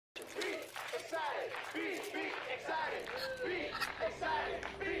excited, be excited, be excited,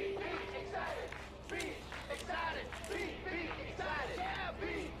 be excited, be excited, be excited, yeah,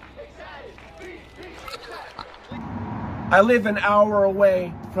 be excited, be excited. I live an hour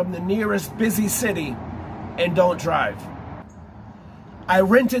away from the nearest busy city and don't drive. I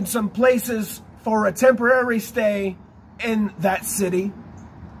rented some places for a temporary stay in that city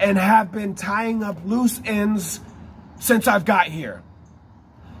and have been tying up loose ends since I've got here.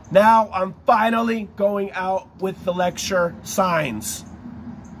 Now I'm finally going out with the lecture Signs.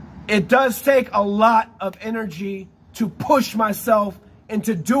 It does take a lot of energy to push myself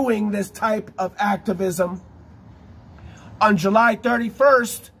into doing this type of activism. On July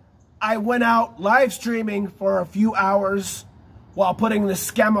 31st, I went out live streaming for a few hours while putting the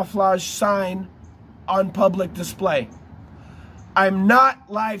SCAMOUFLAGE sign on public display. I'm not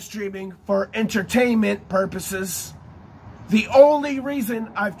live streaming for entertainment purposes. The only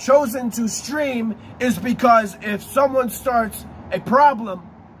reason I've chosen to stream is because if someone starts a problem,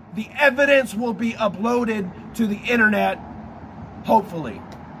 the evidence will be uploaded to the internet, hopefully.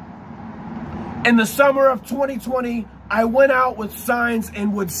 In the summer of 2020, I went out with signs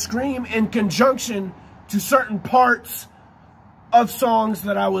and would scream in conjunction to certain parts of songs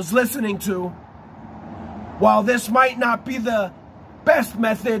that I was listening to. While this might not be the best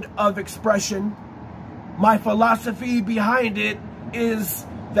method of expression, my philosophy behind it is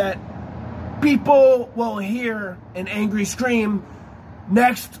that people will hear an angry scream,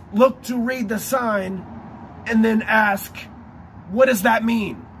 next look to read the sign, and then ask, what does that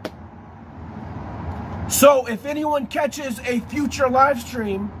mean? So if anyone catches a future live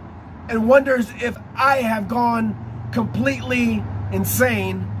stream and wonders if I have gone completely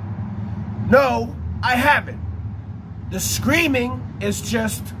insane, no, I haven't. The screaming is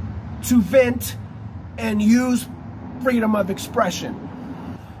just to vent and use freedom of expression.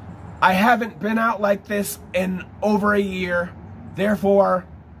 I haven't been out like this in over a year, therefore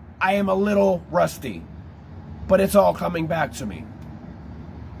I am a little rusty, but it's all coming back to me.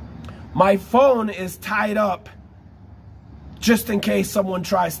 My phone is tied up just in case someone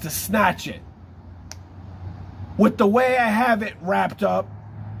tries to snatch it. With the way I have it wrapped up,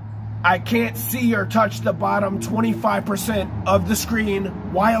 I can't see or touch the bottom 25% of the screen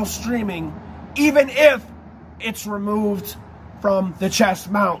while streaming, even if it's removed from the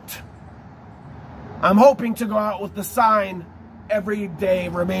chest mount. I'm hoping to go out with the sign every day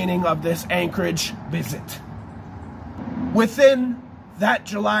remaining of this Anchorage visit. Within that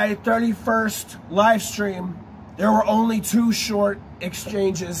July 31st live stream, there were only 2 short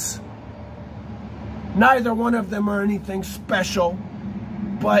exchanges. Neither one of them are anything special,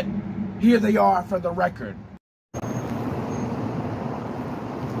 but here they are for the record.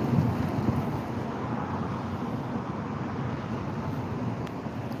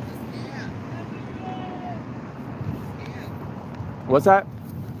 What's that?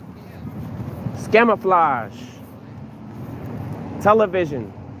 Scamouflage.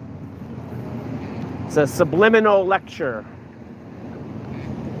 Television. It's a subliminal lecture.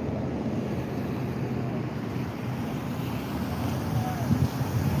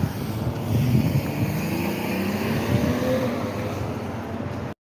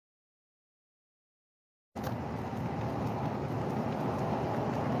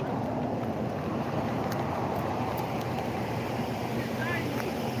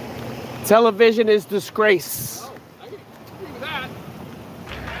 Television is disgrace. Oh, I agree with that.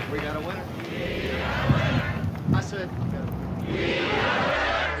 We got a winner.